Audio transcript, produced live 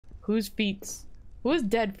Whose feet? Whose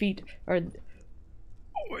dead feet are...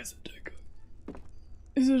 Oh, it's a dead guy.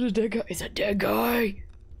 Is it a dead guy? It's a dead guy!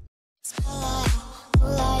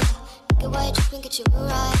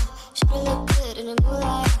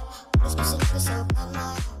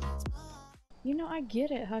 You know, I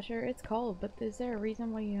get it, Husher. It's cold, but is there a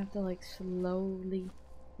reason why you have to, like, slowly...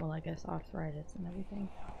 Well, I guess arthritis and everything.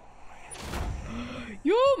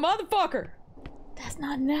 You motherfucker! That's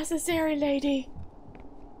not necessary, lady!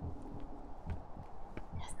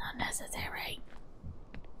 That's not necessary.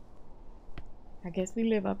 I guess we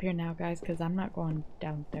live up here now, guys, because I'm not going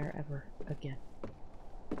down there ever again.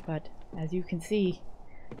 But, as you can see,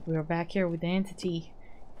 we are back here with the entity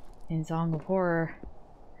in Song of Horror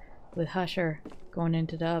with Husher going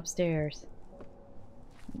into the upstairs.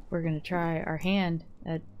 We're gonna try our hand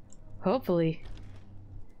at hopefully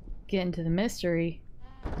getting to the mystery.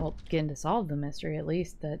 Well, getting to solve the mystery at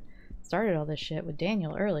least that started all this shit with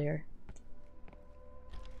Daniel earlier.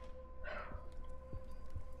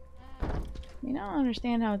 You know, I don't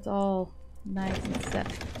understand how it's all nice and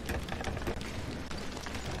set.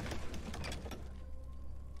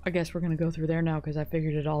 I guess we're gonna go through there now because I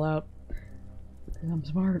figured it all out. Because I'm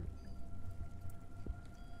smart.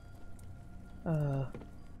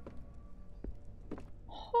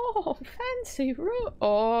 Oh, fancy room.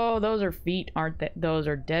 Oh, those are feet, aren't they? Those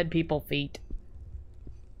are dead people feet.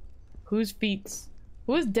 Whose feet?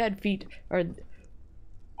 Whose dead feet are...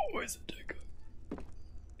 Oh, it's a dead guy.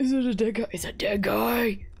 Is it a dead guy? It's a dead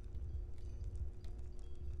guy!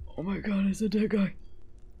 Oh my god, it's a dead guy.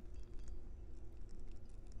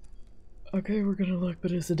 Okay, we're gonna look,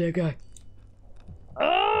 but it's a dead guy.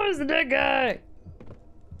 Oh, it's a dead guy!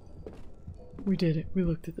 We did it. We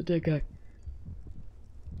looked at the dead guy.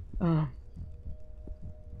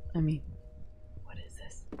 I mean, what is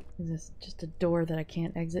this? Is this just a door that I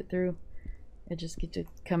can't exit through? I just get to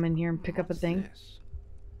come in here and pick up a thing?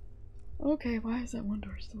 Okay, why is that one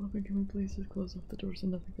door still open? Can we please just close off the door so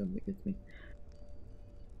nothing comes that gets me?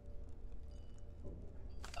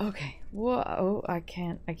 Okay, whoa, I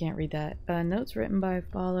can't read that. Notes written by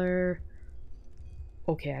Faller.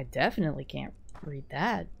 Okay, I definitely can't read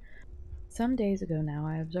that. Some days ago now,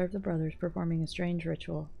 I observed the brothers performing a strange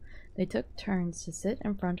ritual. They took turns to sit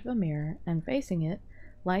in front of a mirror and, facing it,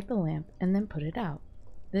 light the lamp and then put it out.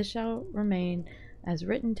 This shall remain as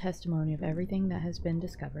written testimony of everything that has been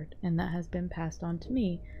discovered and that has been passed on to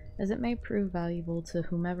me, as it may prove valuable to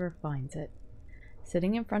whomever finds it.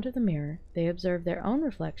 Sitting in front of the mirror, they observe their own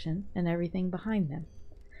reflection and everything behind them.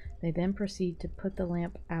 They then proceed to put the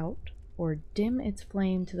lamp out or dim its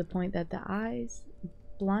flame to the point that the eyes,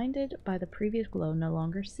 blinded by the previous glow, no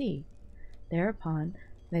longer see. Thereupon,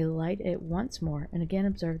 they light it once more and again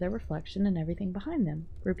observe their reflection and everything behind them,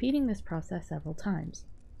 repeating this process several times.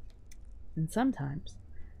 And sometimes,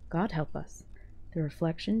 God help us, the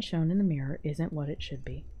reflection shown in the mirror isn't what it should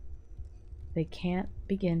be. They can't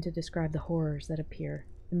begin to describe the horrors that appear.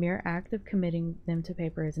 The mere act of committing them to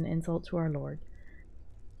paper is an insult to our Lord.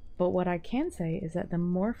 But what I can say is that the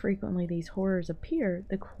more frequently these horrors appear,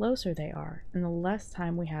 the closer they are, and the less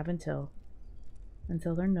time we have until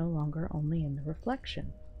they're no longer only in the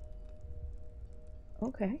reflection.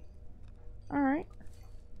 Okay. Alright.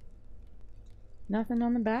 Nothing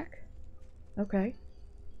on the back? Okay.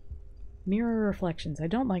 Mirror reflections. I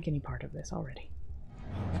don't like any part of this already.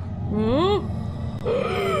 Huh?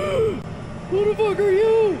 Who the fuck are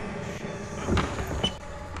you?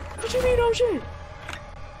 What you mean, oh shit?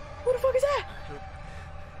 Who the fuck is that?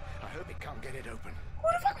 I hope it can't get it open. Who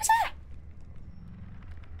the fuck was that?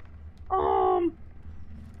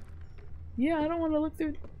 Yeah, I don't want to look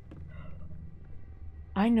through.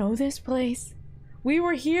 I know this place. We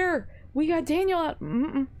were here. We got Daniel out.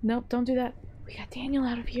 Nope, don't do that. We got Daniel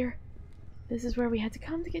out of here. This is where we had to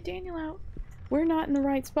come to get Daniel out. We're not in the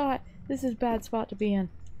right spot. This is a bad spot to be in.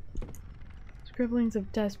 Scribblings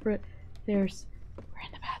of desperate. We're in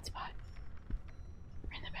the bad spot.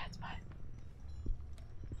 We're in the bad spot.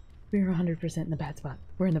 We're 100% in the bad spot.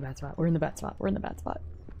 We're in the bad spot. We're in the bad spot. We're in the bad spot.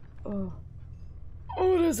 Oh.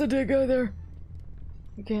 Oh, there's a dead guy there.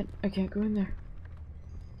 I can't go in there.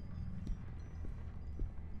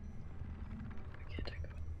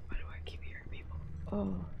 Why do I keep hearing people?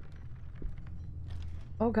 Oh.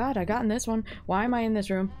 Oh god, I got in this one. Why am I in this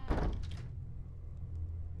room?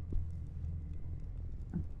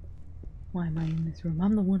 Why am I in this room?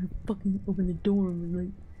 I'm the one who fucking opened the door and was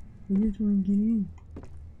like, I just want to get in.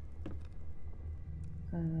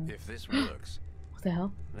 If this works. What the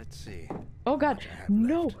hell? Let's see. Oh god.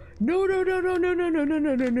 No. No, no, no, no, no, no, no, no,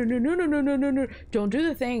 no, no, no, no, no, no, no, no, no, no. Don't do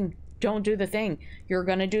the thing. Don't do the thing. You're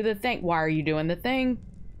gonna do the thing. Why are you doing the thing?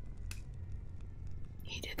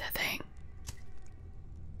 He did the thing.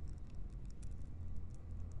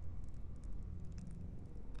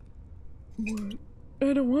 What?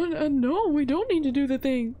 I don't want. No, we don't need to do the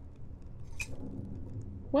thing.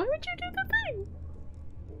 Why would you do the thing?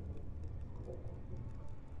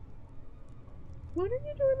 What are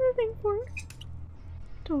you doing the thing for?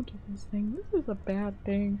 Don't do this thing. This is a bad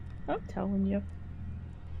thing. I'm telling you.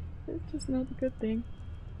 It's just not a good thing.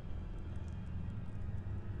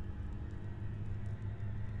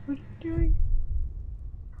 What are you doing?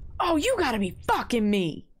 Oh, you gotta be fucking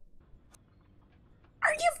me!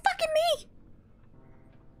 Are you fucking me?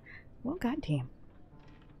 Well, goddamn.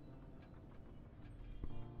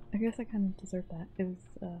 I guess I kind of deserve that. It was,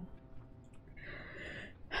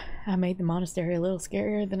 I made the monastery a little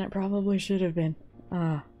scarier than it probably should have been.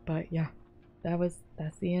 But yeah.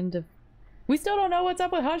 That's the end of... We still don't know what's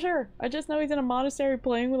up with Husher! I just know he's in a monastery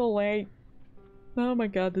playing with a light. Oh my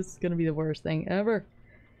god, this is gonna be the worst thing ever.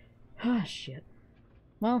 Ah, shit.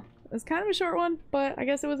 Well, it's kind of a short one, but I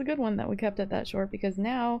guess it was a good one that we kept it that short, because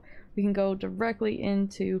now we can go directly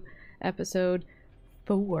into episode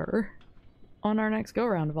 4 on our next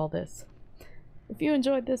go-around of all this. If you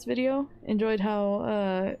enjoyed this video, enjoyed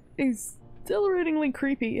how exhilaratingly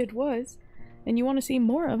creepy it was, and you want to see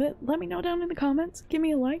more of it, let me know down in the comments. Give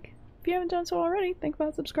me a like. If you haven't done so already, think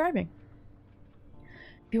about subscribing.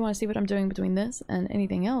 If you want to see what I'm doing between this and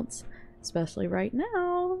anything else, especially right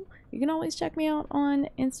now, you can always check me out on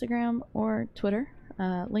Instagram or Twitter.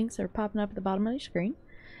 Links are popping up at the bottom of the screen.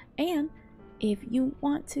 And if you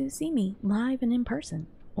want to see me live and in person,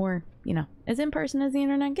 or, you know, as in person as the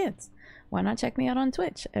internet gets, why not check me out on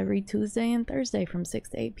Twitch every Tuesday and Thursday from 6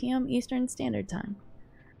 to 8 p.m. Eastern Standard Time.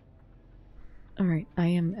 Alright, I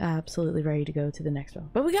am absolutely ready to go to the next one.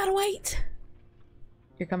 But we gotta wait!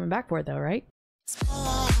 You're coming back for it though, right?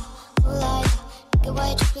 Get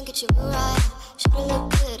white, get you right. Should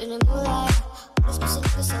look good in a